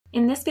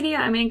In this video,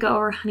 I'm going to go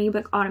over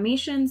Honeybook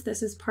automations.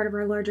 This is part of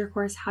our larger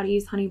course, How to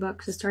Use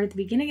Honeybook. So start at the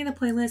beginning of the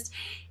playlist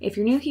if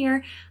you're new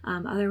here.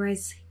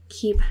 Otherwise,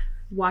 keep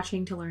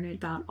watching to learn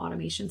about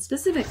automation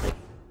specifically.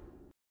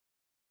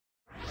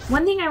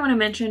 One thing I want to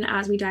mention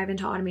as we dive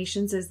into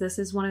automations is this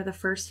is one of the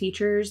first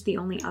features, the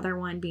only other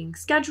one being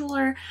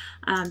scheduler,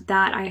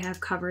 that I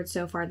have covered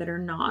so far that are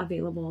not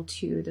available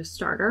to the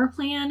starter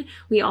plan.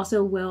 We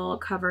also will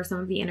cover some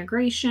of the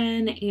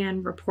integration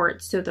and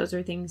reports. So those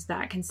are things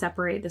that can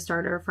separate the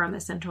starter from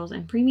essentials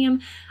and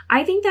premium.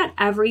 I think that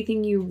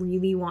everything you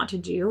really want to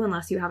do,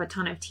 unless you have a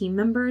ton of team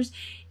members,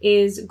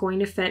 is going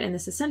to fit in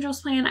this essentials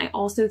plan. I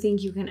also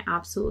think you can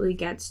absolutely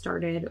get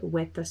started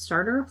with the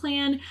starter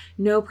plan.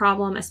 No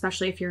problem,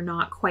 especially if you're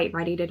not quite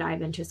ready to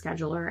dive into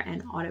scheduler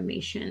and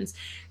automations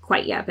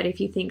quite yet. But if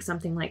you think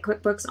something like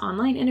QuickBooks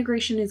Online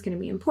integration is going to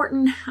be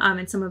important,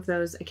 and some of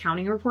those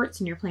accounting reports,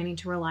 and you're planning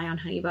to rely on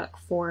Honeybook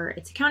for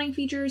its accounting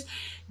features,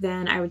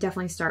 then I would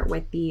definitely start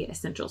with the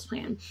essentials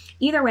plan.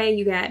 Either way,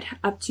 you get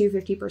up to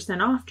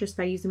 50% off just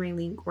by using my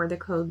link or the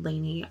code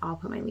Laney. I'll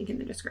put my link in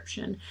the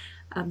description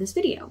of this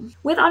video.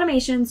 With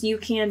automations, you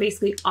can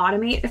basically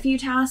automate a few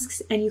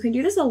tasks, and you can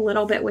do this a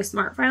little bit with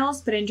smart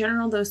files, but in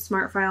general, those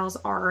smart files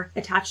are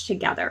attached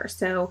together.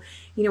 So,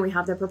 you know, we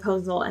have the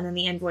proposal and then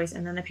the invoice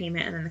and then the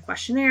payment and then the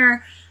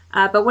questionnaire.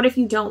 But what if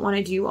you don't want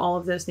to do all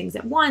of those things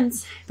at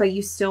once, but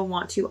you still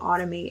want to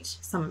automate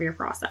some of your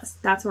process?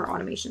 That's where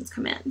automations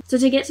come in. So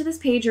to get to this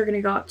page, you're going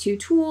to go up to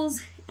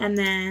Tools and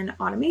then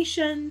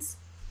Automations,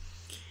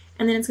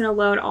 and then it's going to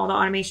load all the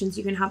automations.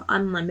 You can have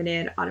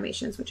unlimited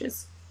automations, which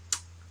is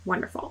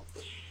wonderful.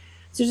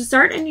 So to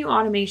start a new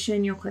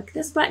automation, you'll click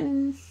this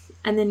button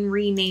and then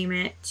rename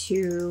it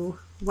to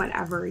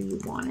whatever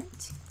you want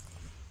it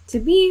to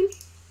be.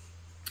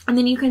 And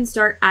then you can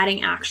start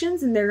adding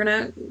actions, and they're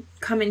going to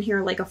come in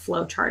here like a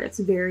flow chart. It's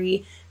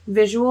very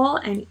visual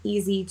and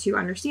easy to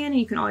understand,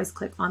 and you can always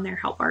click on their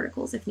help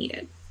articles if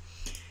needed.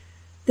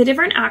 The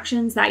different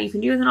actions that you can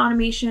do with an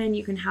automation: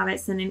 you can have it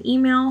send an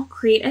email,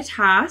 create a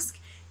task,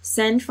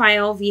 send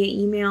file via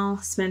email,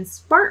 send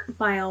smart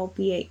file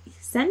via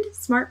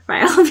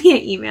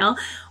email,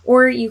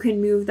 or you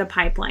can move the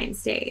pipeline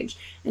stage.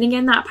 And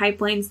again, that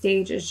pipeline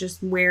stage is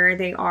just where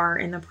they are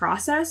in the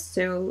process.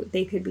 So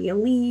they could be a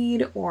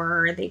lead,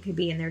 or they could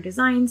be in their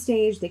design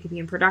stage, they could be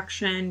in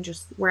production,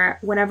 just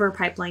whatever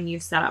pipeline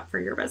you've set up for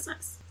your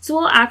business. So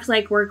we'll act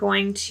like we're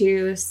going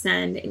to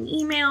send an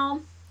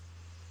email,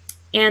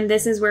 and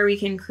this is where we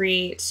can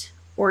create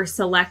or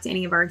select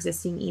any of our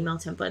existing email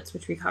templates,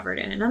 which we covered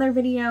in another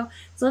video.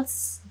 So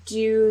let's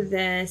do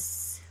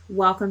this,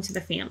 welcome to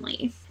the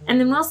family. And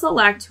then we'll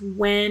select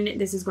when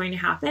this is going to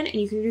happen. And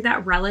you can do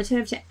that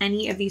relative to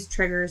any of these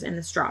triggers in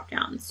this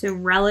dropdown. So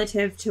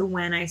relative to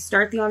when I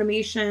start the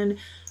automation,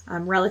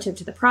 relative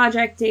to the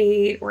project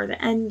date or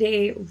the end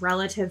date,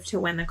 relative to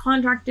when the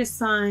contract is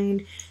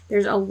signed.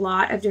 There's a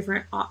lot of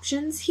different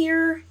options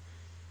here.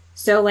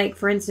 So like,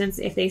 for instance,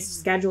 if they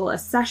schedule a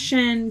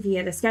session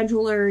via the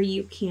scheduler,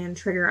 you can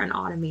trigger an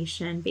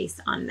automation based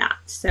on that.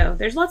 So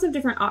there's lots of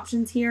different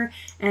options here,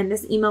 and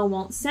this email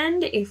won't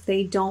send if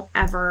they don't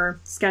ever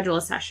schedule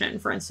a session,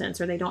 for instance,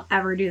 or they don't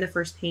ever do the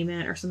first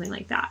payment or something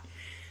like that.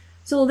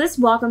 So this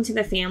welcome to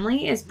the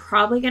family is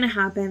probably going to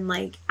happen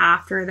like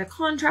after the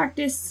contract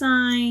is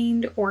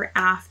signed or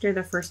after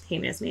the first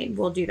payment is made.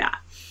 We'll do that.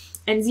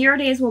 And 0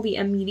 days will be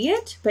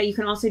immediate, but you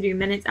can also do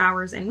minutes,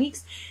 hours, and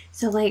weeks.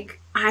 So like,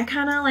 I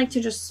kind of like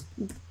to just,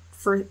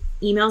 for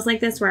emails like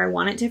this where I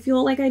want it to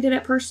feel like I did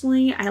it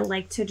personally, I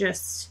like to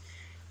just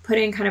put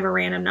in kind of a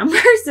random number.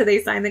 So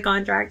they sign the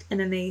contract, and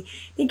then they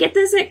get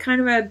this at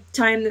kind of a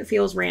time that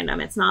feels random.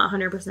 It's not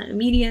 100%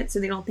 immediate, so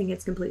they don't think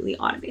it's completely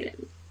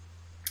automated.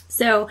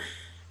 So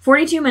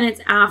 42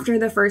 minutes after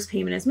the first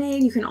payment is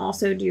made, you can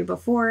also do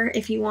before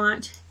if you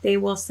want. They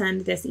will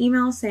send this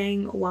email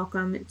saying,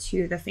 welcome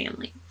to the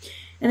family.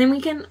 And then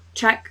we can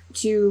check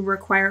to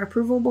require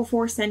approval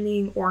before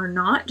sending or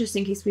not, just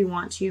in case we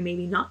want to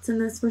maybe not send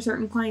this for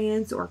certain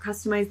clients or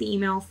customize the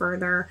email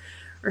further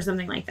or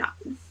something like that.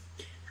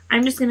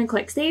 I'm just going to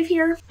click save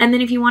here. And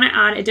then if you want to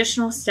add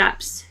additional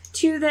steps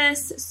to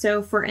this,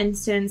 so for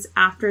instance,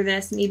 after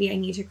this, maybe I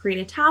need to create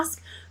a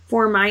task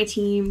for my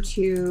team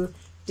to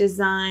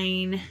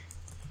design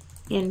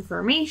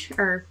information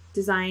or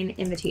design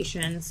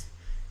invitations,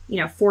 you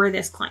know, for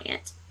this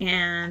client.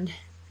 And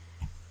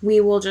we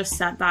will just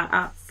set that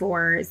up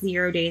for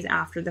 0 days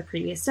after the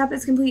previous step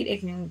is complete.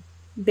 It can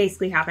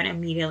basically happen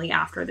immediately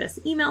after this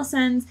email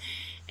sends,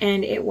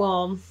 and it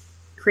will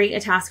create a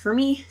task for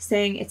me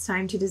saying it's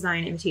time to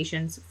design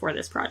invitations for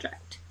this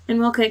project. And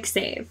we'll click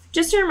save.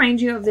 Just to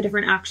remind you of the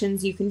different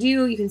actions you can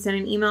do, you can send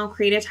an email,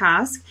 create a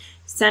task,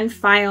 send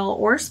file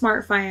or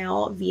smart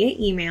file via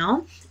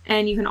email,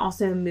 and you can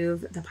also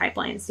move the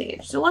pipeline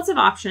stage. So lots of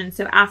options.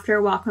 So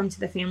after welcome to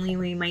the family,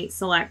 we might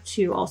select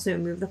to also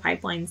move the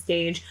pipeline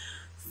stage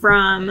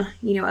from,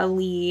 you know, a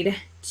lead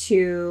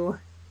to,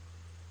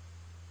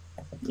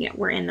 you know,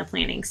 we're in the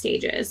planning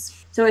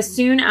stages. So as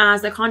soon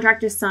as the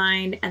contract is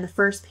signed and the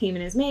first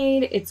payment is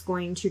made, it's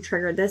going to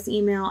trigger this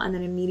email, and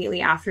then immediately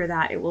after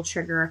that, it will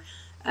trigger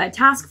a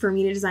task for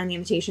me to design the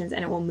invitations,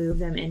 and it will move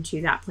them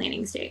into that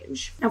planning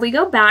stage. Now, if we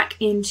go back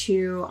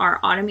into our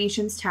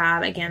automations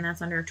tab, again,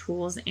 that's under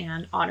tools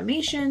and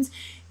automations,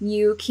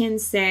 you can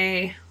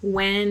say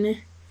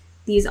when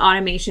these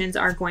automations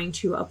are going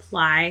to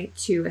apply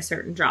to a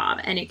certain job,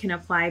 and it can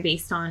apply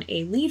based on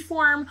a lead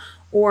form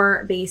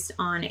or based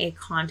on a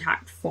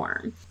contact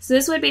form. So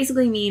this would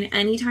basically mean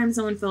anytime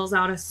someone fills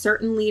out a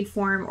certain lead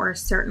form or a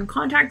certain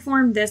contact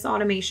form, this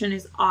automation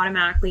is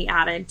automatically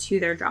added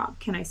to their job.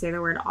 Can I say the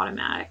word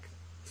automatic?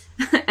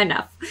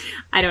 Enough.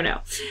 I don't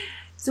know.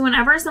 So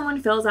whenever someone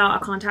fills out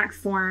a contact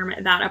form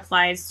that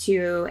applies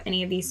to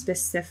any of these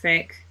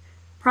specific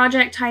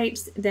project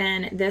types,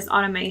 then this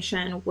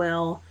automation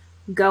will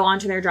go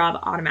onto their job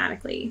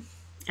automatically.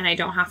 And I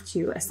don't have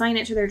to assign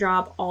it to their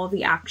job. All of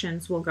the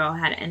actions will go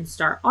ahead and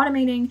start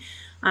automating.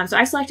 So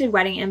I selected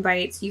wedding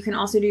invites. You can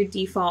also do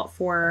default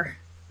for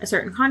a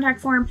certain contact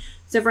form.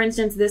 So for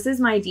instance, this is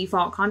my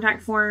default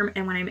contact form.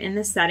 And when I'm in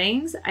the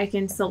settings, I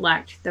can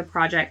select the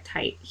project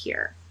type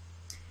here.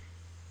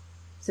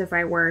 So if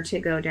I were to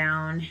go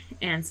down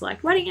and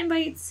select wedding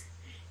invites,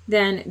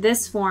 then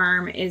this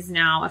form is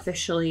now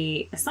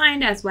officially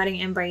assigned as wedding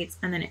invites.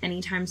 And then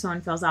anytime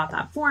someone fills out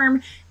that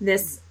form,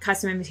 this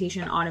custom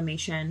invitation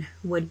automation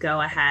would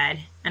go ahead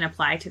and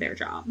apply to their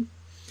job.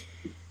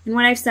 And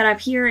what I've set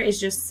up here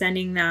is just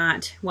sending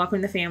that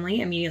welcome to the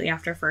family immediately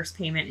after first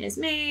payment is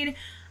made.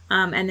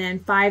 And then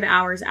 5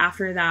 hours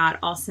after that,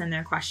 I'll send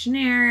their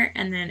questionnaire.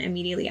 And then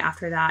immediately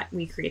after that,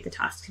 we create the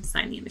task to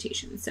sign the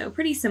invitation. So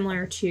pretty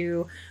similar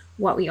to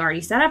what we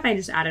already set up. I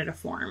just added a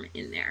form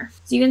in there.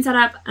 So you can set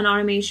up an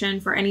automation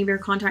for any of your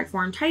contact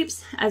form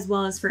types as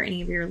well as for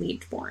any of your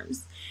lead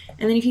forms.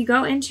 And then if you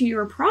go into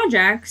your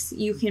projects,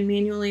 you can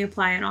manually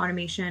apply an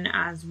automation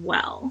as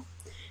well.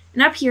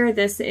 And up here,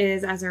 this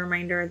is, as a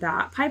reminder,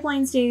 that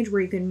pipeline stage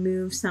where you can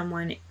move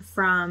someone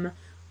from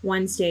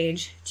one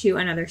stage to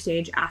another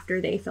stage after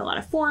they fill out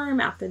a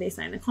form, after they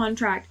sign the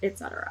contract,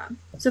 etc.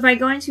 So if I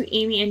go into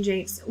Amy and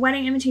Jake's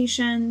wedding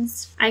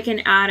invitations, I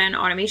can add an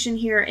automation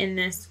here in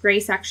this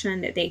gray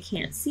section that they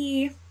can't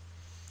see.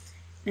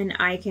 And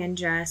I can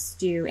just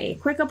do a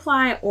quick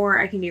apply, or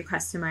I can do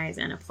customize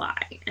and apply.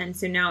 And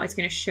so now it's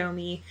going to show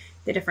me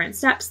the different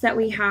steps that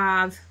we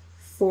have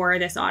for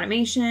this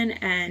automation.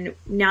 And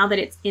now that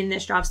it's in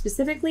this job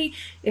specifically,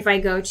 if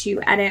I go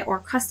to edit or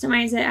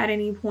customize it at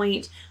any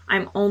point,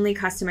 I'm only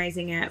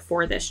customizing it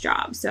for this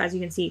job. So as you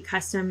can see,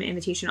 custom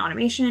invitation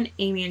automation,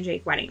 Amy and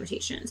Jake wedding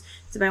invitations.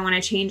 So if I want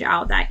to change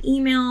out that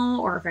email,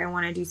 or if I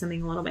want to do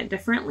something a little bit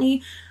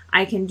differently,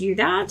 I can do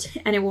that,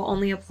 and it will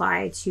only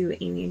apply to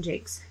Amy and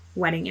Jake's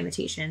wedding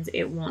invitations.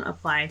 It won't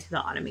apply to the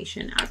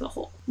automation as a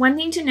whole. One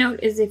thing to note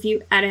is if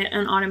you edit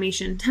an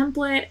automation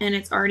template and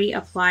it's already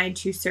applied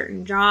to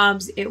certain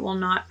jobs, it will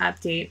not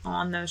update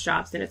on those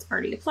jobs that it's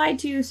already applied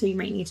to. So you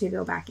might need to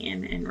go back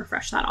in and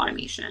refresh that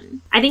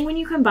automation. I think when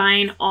you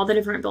combine all the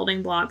different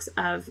building blocks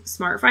of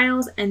Smart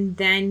Files, and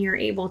then you're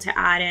able to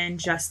add in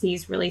just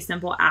these really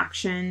simple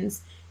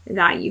actions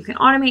that you can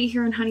automate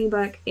here in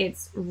Honeybook,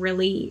 it's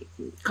really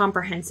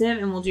comprehensive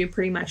and will do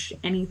pretty much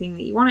anything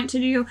that you want it to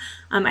do.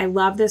 I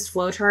love this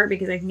flow chart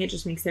because I think it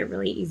just makes it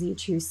really easy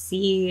to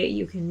see.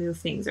 You can move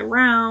things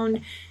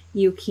around.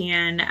 You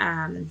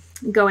can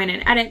go in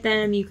and edit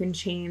them. You can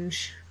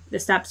change the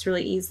steps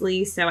really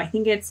easily. So I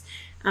think it's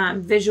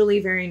visually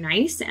very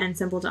nice and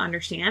simple to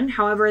understand.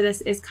 However, this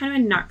is kind of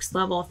a next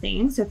level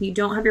thing. So if you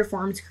don't have your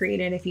forms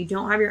created, if you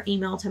don't have your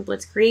email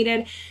templates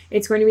created,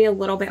 it's going to be a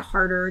little bit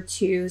harder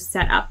to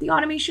set up the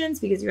automations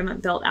because you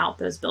haven't built out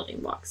those building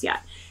blocks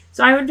yet.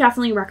 So I would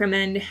definitely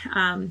recommend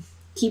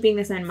keeping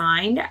this in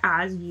mind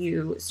as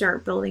you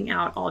start building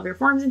out all of your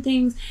forms and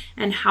things,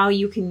 and how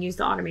you can use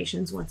the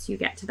automations once you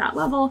get to that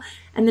level.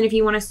 And then if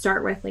you want to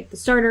start with like the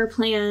starter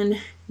plan,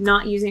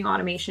 not using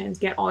automations,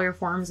 get all your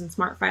forms and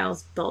Smart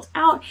Files built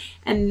out,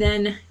 and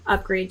then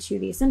upgrade to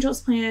the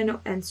essentials plan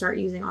and start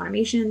using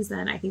automations,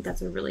 then I think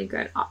that's a really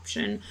good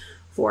option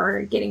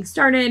for getting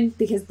started,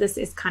 because this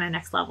is kind of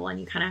next level and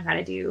you kind of got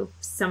to do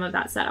some of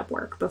that setup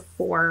work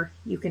before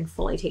you can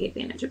fully take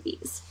advantage of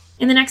these.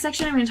 In the next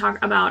section, I'm going to talk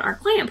about our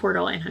client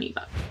portal in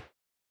Honeybook.